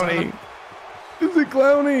gonna be for Clowny. 7. Is it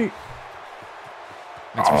Clowny?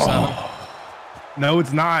 It's for 7. No,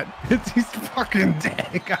 it's not. He's fucking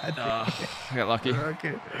dead. God damn. I got lucky.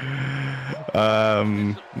 Okay.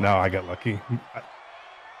 No, I got lucky.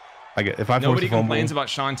 I get if I Nobody force a complains fumble, about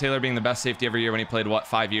Sean Taylor being the best safety every year when he played what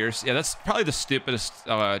 5 years. Yeah, that's probably the stupidest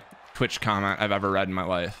Twitch comment I've ever read in my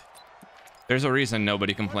life. There's a reason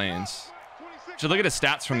nobody complains. Should look at his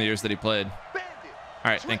stats from the years that he played.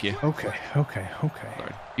 All right, thank you. Okay.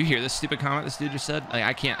 Lord. You hear this stupid comment this dude just said? Like,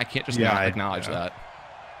 I can't just Yeah, not acknowledge that.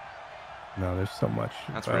 No, there's so much.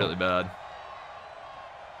 That's about- really bad.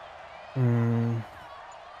 Mm,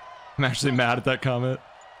 I'm actually mad at that comment.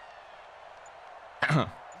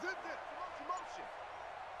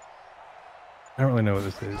 I don't really know what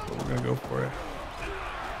this is, but we're gonna go for it.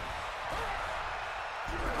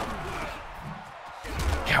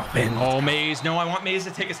 Calvin. Oh, Maze. No, I want Maze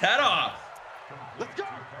to take his head off. Let's go.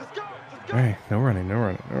 Let's go. Let's go. Hey, no running.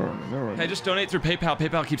 Hey, just donate through PayPal.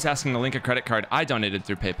 PayPal keeps asking to link a credit card. I donated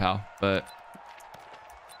through PayPal, but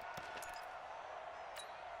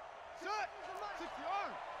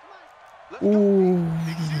Let's go. Ooh.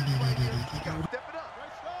 Step it up.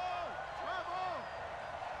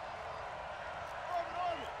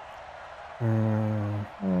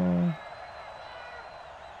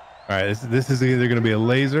 All right, this is either gonna be a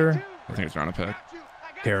laser. I think it's around a pick.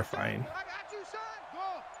 Terrifying.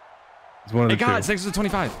 It's one of Hey, the God, two. 6 to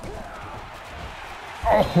 25.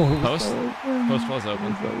 Oh, Post? Post was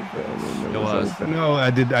open. It was. No, I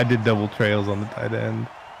did double trails on the tight end.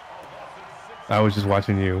 I was just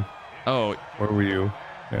watching you. Oh, Where were you?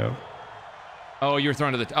 Yeah. oh, you were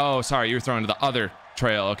throwing to the. Oh, sorry, you were throwing to the other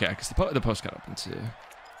trail. Okay, because the post got open too.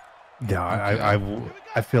 Yeah,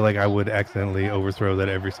 I feel like I would accidentally overthrow that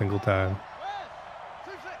every single time.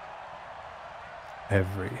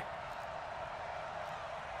 Every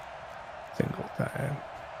single time.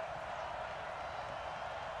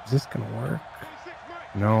 Is this gonna work?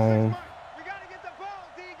 No.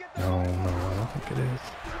 No, I don't think it is.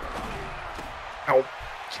 Oh,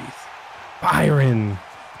 jeez. Byron.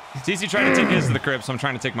 CC tried to take his to the crib, so I'm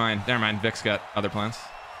trying to take mine. Never mind, Vic's got other plans.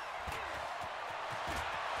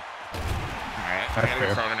 Alright, I That's gotta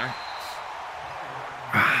fair. get 7er.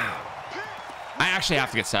 I actually have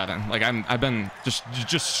to get 7. Like I've been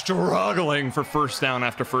just struggling for first down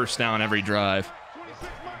after first down every drive.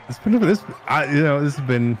 It's been this has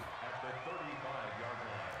been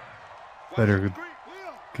better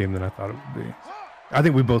game than I thought it would be. I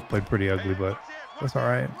think we both played pretty ugly, but that's all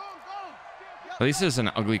right. At least it's an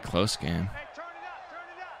ugly close game.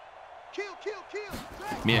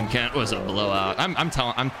 Me and Kent was a blowout. I'm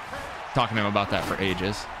talking to him about that for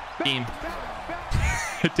ages. Team.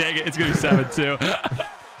 Dang it, it's gonna be 7-2.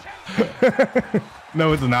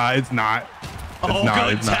 No, it's not. It's not. Oh, not,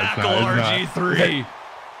 good it's not, tackle, it's not. RG3.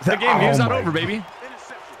 The game's not over, baby.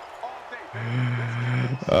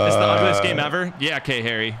 It's the ugliest game ever. Yeah, okay,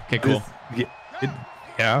 Harry. Okay, cool.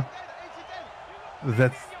 Yeah.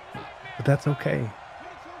 That's okay.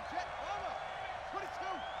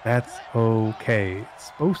 That's okay. It's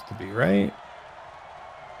supposed to be, right?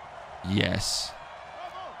 Yes.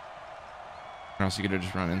 Or else you could have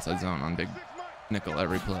just run inside zone on big nickel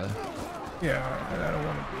every play. Yeah, I don't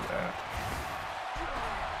want to do that.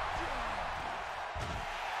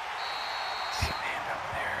 See a man up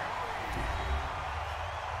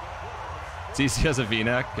there. CC has a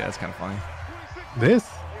V-neck. Yeah, that's kind of funny. This?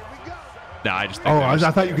 Nah, I just think Oh, they're I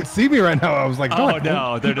just- thought you could see me right now. I was like, Oh,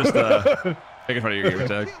 no, they're just making fun of your gamer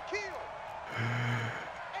tag.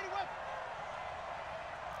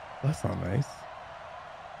 That's not nice.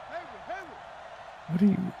 What are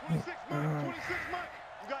you? 26 Mike. 26 Mike.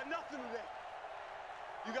 You got nothing today.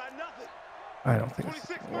 You got nothing. I don't think it's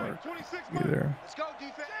 26 gonna work Mike. 26 Mike. either. Let's go,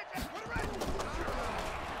 defense.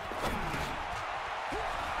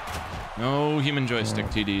 No human joystick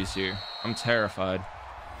TDs here. I'm terrified.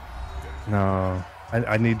 No,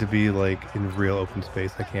 I need to be like in real open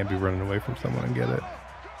space. I can't be running away from someone and get it.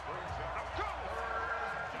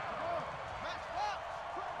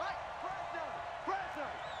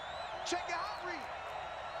 Check your hot read.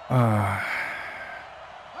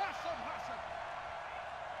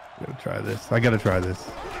 Gotta try this. I gotta try this.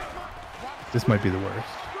 This might be the worst.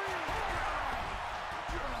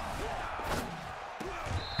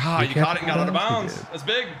 Ah, you caught it and got out of He bounds. did. That's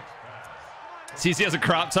big. CC has a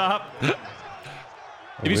crop top.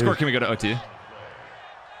 If you score, can we go to OT?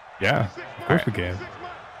 Yeah, of course we can.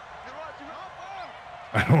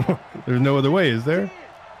 I don't. There's no other way, is there?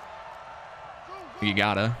 You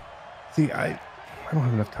gotta. See, I don't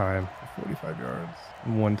have enough time for 45 yards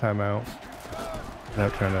and 1 timeout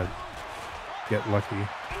without trying to get lucky.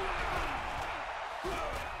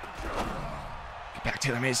 Get back,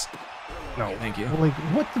 Taylor Mays. No, Thank you. Like,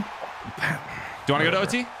 what the? Do you want to go to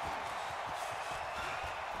OT?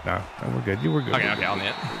 No, we're good. You were good. Okay, we're okay, good. I'll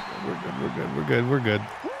net. We're good. We're good.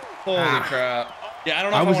 Holy crap. Yeah, I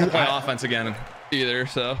don't know if I want to play offense again either,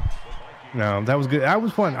 so. No, that was good. That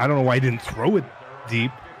was fun. I don't know why he didn't throw it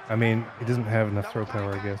deep. I mean, he doesn't have enough throw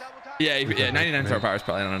power, I guess. Yeah, 99 throw power is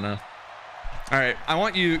probably, I don't know. All right, I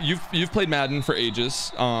want you, you've played Madden for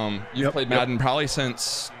ages. You've played Madden probably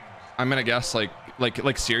since, I'm going to guess,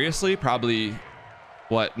 like seriously, probably,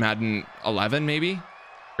 what, Madden 11 maybe?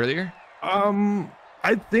 Earlier?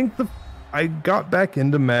 I think I got back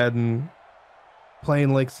into Madden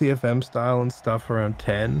playing like CFM style and stuff around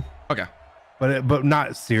 10. Okay. But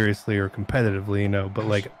not seriously or competitively, you know, but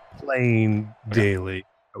like playing daily,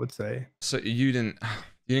 I would say. So you didn't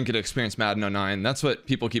get to experience Madden 09. That's what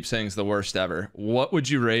people keep saying is the worst ever. What would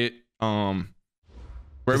you rate where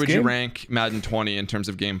would you rank Madden 20 in terms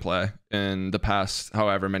of gameplay in the past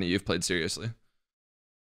however many you've played seriously?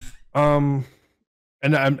 And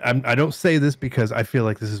I don't say this because I feel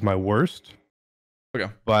like this is my worst.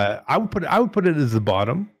 Okay. But I would put it as the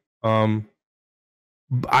bottom.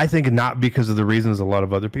 I think not because of the reasons a lot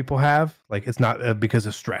of other people have. Like, it's not because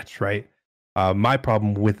of stretch, right? My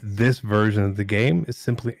problem with this version of the game is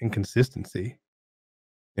simply inconsistency.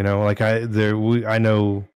 You know, like I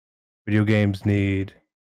know video games need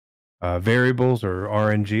variables or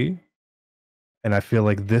RNG, and I feel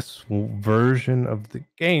like this version of the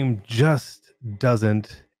game just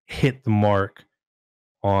doesn't hit the mark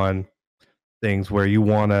on things where you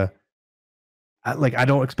want to. Like, I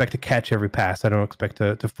don't expect to catch every pass. I don't expect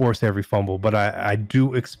to force every fumble, but I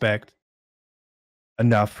do expect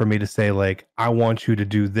enough for me to say, like, I want you to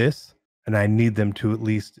do this, and I need them to at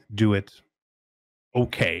least do it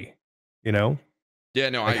okay, you know? Yeah,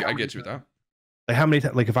 no, like I get you with that. Like, how many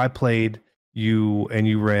times, like, if I played you and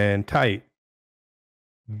you ran tight,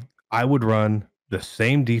 I would run the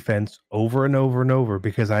same defense over and over and over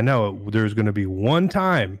because I know there's going to be one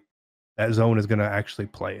time that zone is going to actually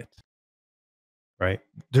play it. Right?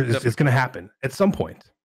 It's going to happen at some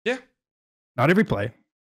point. Yeah. Not every play,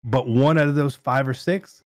 but one out of those 5 or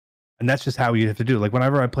 6. And that's just how you have to do it. Like,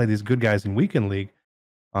 whenever I play these good guys in Weekend League,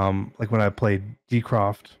 like when I played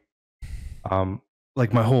Decroft,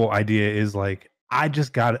 like my whole idea is like,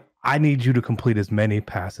 I need you to complete as many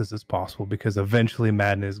passes as possible because eventually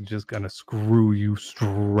Madden is just going to screw you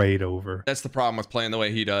straight over. That's the problem with playing the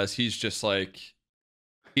way he does. He's just like,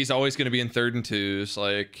 he's always going to be in 3rd and 2s.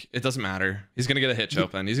 Like, it doesn't matter. He's going to get a hitch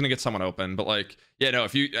open. He's going to get someone open. But like, yeah, no,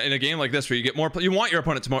 if you, in a game like this where you get more, you want your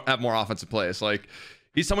opponent to have more offensive plays. Like,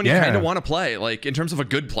 he's someone you kind of want to play. Like, in terms of a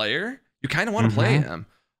good player, you kind of want to play him.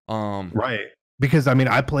 Right. Because I mean,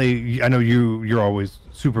 I know you're always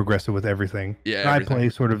super aggressive with everything. Yeah. I play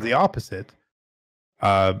sort of the opposite,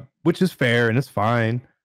 which is fair and it's fine.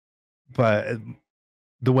 But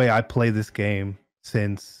the way I play this game,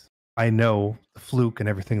 since I know the fluke and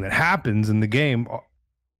everything that happens in the game,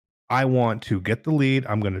 I want to get the lead.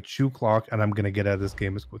 I'm going to chew clock and I'm going to get out of this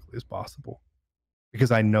game as quickly as possible because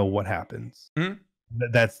I know what happens. Mm-hmm.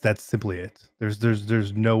 That's simply it.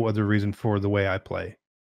 There's no other reason for the way I play.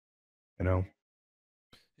 You know,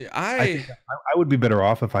 yeah, I would be better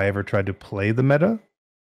off if I ever tried to play the meta,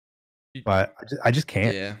 but I just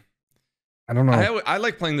can't. Yeah. I don't know. I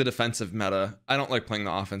like playing the defensive meta. I don't like playing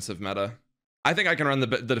the offensive meta. I think I can run the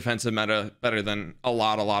defensive meta better than a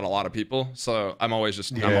lot of people. So I'm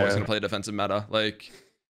always gonna play defensive meta, like,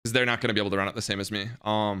 because they're not gonna be able to run it the same as me.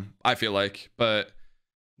 I feel like, but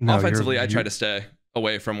no, offensively, I try to stay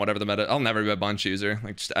away from whatever the meta. I'll never be a bunch user.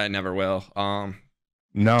 Like, I never will.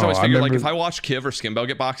 No, I always figure, like, if I watch Kiv or Skimbo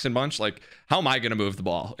get boxed in bunch, like, how am I gonna move the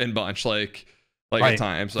ball in bunch? Like right. At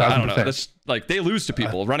times, I don't know. That's like, they lose to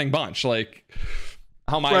people running bunch. Like,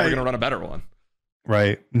 how am I ever gonna run a better one?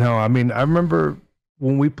 Right. No, I mean, I remember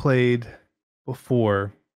when we played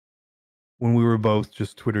before, when we were both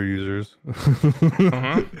just Twitter users.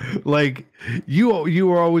 Like, you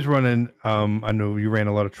were always running. I know you ran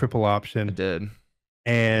a lot of triple option. I did.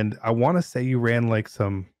 And I want to say you ran like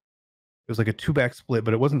it was like a 2-back split,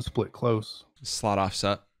 but it wasn't split close. Slot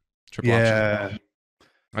offset. Triple option.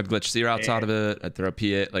 I'd glitch C routes out of it. I'd throw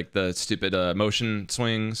P8, like the stupid motion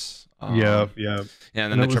swings. Yeah. Yeah,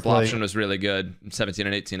 and then the triple option was really good. 17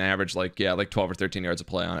 and 18, I averaged like 12 or 13 yards of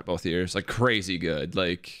play on it both years. Like, crazy good.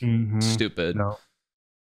 Like, stupid. No.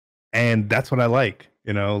 And that's what I like.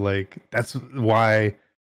 You know, like, that's why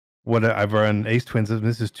what I've run ace twins.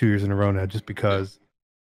 This is 2 years in a row now, just because.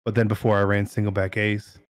 But then before I ran single back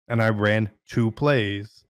ace, and I ran 2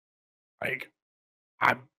 plays. Like,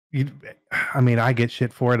 I mean, I get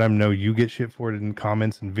shit for it. I know you get shit for it in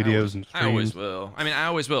comments and videos and streams. I always will. I mean, I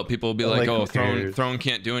always will. People will be like, "Oh, Throne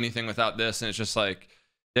can't do anything without this," and it's just like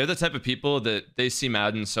they're the type of people that they see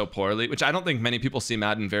Madden so poorly, which I don't think many people see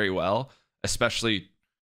Madden very well, especially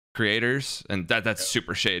creators, and that's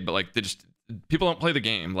super shade. But like, people don't play the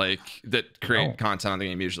game, like that create content on the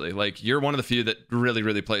game usually. Like, you're one of the few that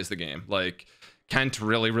really plays the game. Like, Kent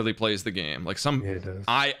really plays the game. Like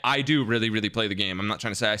I do really play the game. I'm not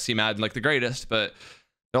trying to say I see Madden like the greatest, but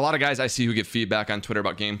there are a lot of guys I see who get feedback on Twitter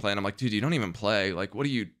about gameplay, and I'm like, dude, you don't even play. Like, what are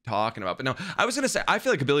you talking about? But no, I was gonna say I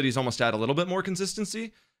feel like abilities almost add a little bit more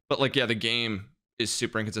consistency, but like, yeah, the game is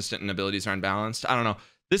super inconsistent and abilities are unbalanced. I don't know.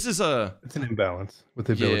 It's an imbalance with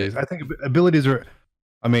the abilities. I think abilities are.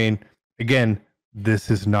 I mean, again, this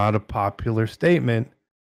is not a popular statement.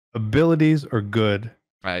 Abilities are good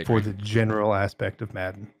for the general aspect of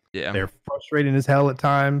Madden. Yeah, they're frustrating as hell at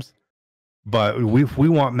times, but if we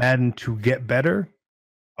want Madden to get better,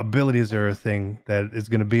 abilities are a thing that is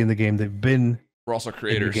going to be in the game. They've been. We're also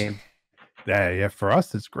creators. In the game. Yeah, for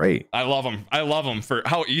us, it's great. I love them for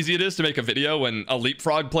how easy it is to make a video when a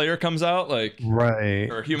leapfrog player comes out, like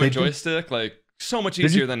or a human joystick, like so much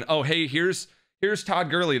easier than hey, here's Todd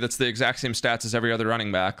Gurley that's the exact same stats as every other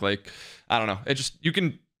running back. Like, I don't know, you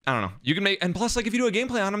can make, and plus, like, if you do a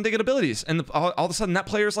gameplay on them, they get abilities, and all of a sudden that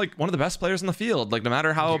player's like one of the best players in the field, like no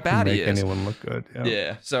matter how bad he is. Anyone look good.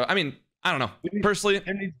 Yeah. So I mean, I don't know. Personally,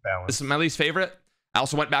 this is my least favorite. I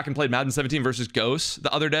also went back and played Madden 17 versus Ghost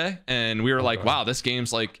the other day, and we were like, wow, this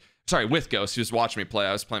game's like, sorry, with Ghost. He was watching me play.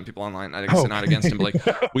 I was playing people online. I guess not against him, but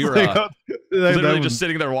like, we were literally just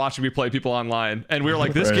sitting there watching me play people online, and we were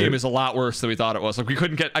like, this game is a lot worse than we thought it was. Like,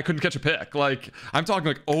 I couldn't catch a pick. Like, I'm talking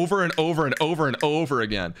like over and over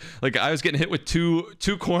again. Like, I was getting hit with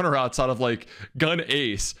two corner outs out of like gun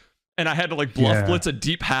ace, and I had to like blitz a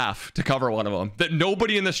deep half to cover one of them. That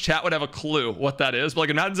nobody in this chat would have a clue what that is. But like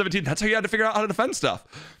in Madden 17, that's how you had to figure out how to defend stuff.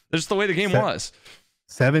 That's just the way the game was.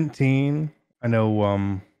 17, I know.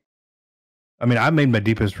 I mean, I made my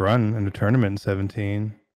deepest run in a tournament in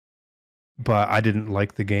 17, but I didn't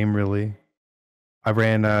like the game really. I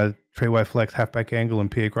ran Trey Y flex, halfback angle, and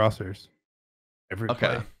PA crossers every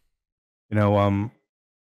play. You know, and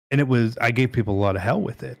it was, I gave people a lot of hell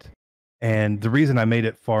with it. And the reason I made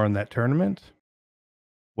it far in that tournament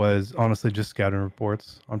was honestly just scouting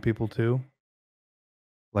reports on people too.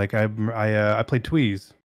 Like I played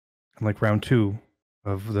Tweez in like round 2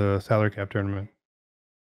 of the salary cap tournament,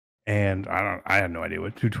 and I had no idea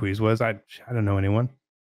what 2 Tweez was. I don't know anyone.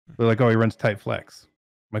 They're like, oh, he runs tight flex.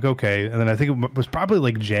 I'm like, okay. And then I think it was probably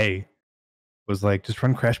like Jay was like, just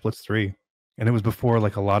run Crash Blitz 3, and it was before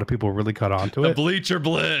like a lot of people really caught on to it. The Bleacher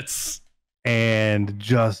Blitz, and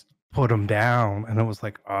just put him down, and it was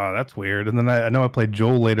like, oh, that's weird. And then I know I played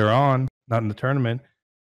Joel later on, not in the tournament.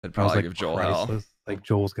 I'd probably give Joel hell. Like,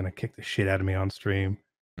 Joel's gonna kick the shit out of me on stream.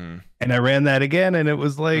 And I ran that again, and it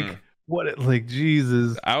was like, like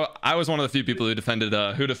Jesus. I was one of the few people who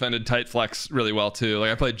defended tight flex really well too.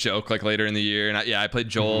 Like, I played Joke like later in the year, and I played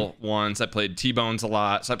Joel once. I played T-Bones a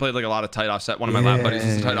lot, so I played like a lot of tight offset. One of my lab buddies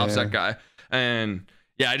is a tight offset guy, and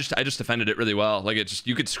I just defended it really well. Like,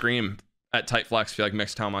 you could scream at tight flex, feel like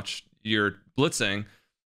mixed how much you're blitzing,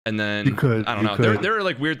 and then I don't know. There were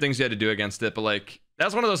like weird things you had to do against it, but like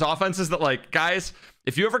that's one of those offenses that, like, guys,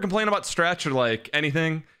 if you ever complain about stretch or like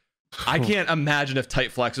anything, I can't imagine if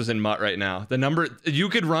tight flex was in MUT right now. The number you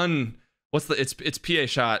could run, it's PA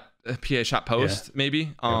shot post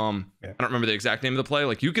maybe. I don't remember the exact name of the play.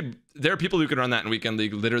 Like, there are people who could run that in weekend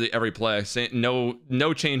league literally every play,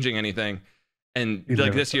 no changing anything. And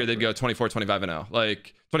like this year, they'd go 24, 25 and 0,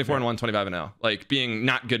 like 24 and 1, 25 and 0, like being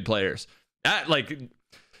not good players. That, like,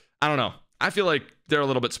 I don't know. I feel like they're a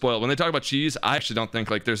little bit spoiled when they talk about cheese. I actually don't think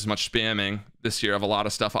like there's as much spamming this year of a lot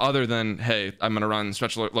of stuff other than, hey, I'm gonna run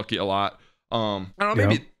stretch lucky a lot. I don't know,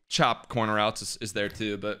 maybe chop corner outs is there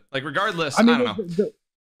too, but like regardless, I don't know. The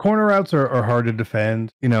corner outs are hard to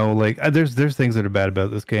defend. You know, like there's things that are bad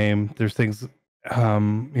about this game. There's things.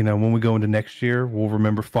 You know, when we go into next year, we'll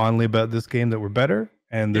remember fondly about this game that were better,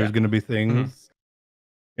 and there's going to be things,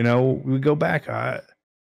 you know, we go back.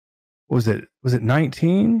 Was it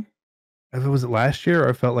 19? If it was it last year,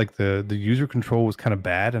 I felt like the user control was kind of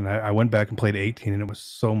bad, and I went back and played 18, and it was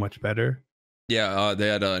so much better. Yeah, they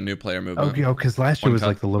had a new player movement. Oh, because last year was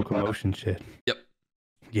like the locomotion shit. Yep.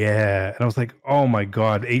 Yeah, and I was like, oh my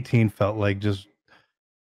god, 18 felt like just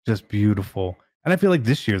beautiful. And I feel like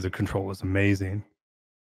this year the control is amazing.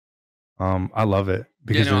 I love it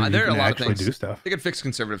because there you are a can lot of actually things. do stuff. They could fix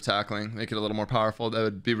conservative tackling, make it a little more powerful. That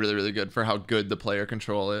would be really, really good for how good the player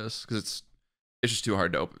control is, because it's just too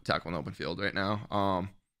hard to tackle in open field right now.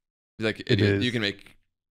 Like idiot, you can make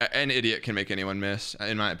an idiot can make anyone miss.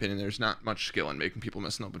 In my opinion, there's not much skill in making people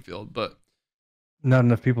miss in open field, but not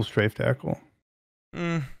enough people strafe tackle.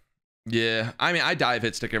 Yeah, I mean, I dive,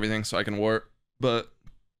 hit, stick everything so I can warp, but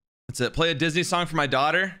that's it. Play a Disney song for my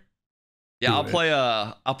daughter. Yeah, I'll play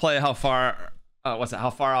how far. What's it? How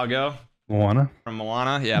Far I'll Go. Moana. From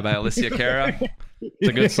Moana, yeah, by Alicia Cara. It's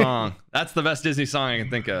a good song. That's the best Disney song I can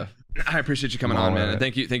think of. I appreciate you coming on, man. And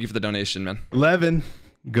thank you for the donation, man. 11.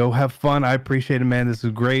 Go have fun. I appreciate it, man. This is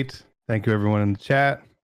great. Thank you, everyone in the chat.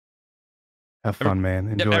 Have fun, man.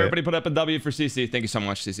 Enjoy everybody put up a W for CC. Thank you so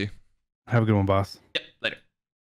much, CC. Have a good one, boss. Yep, later.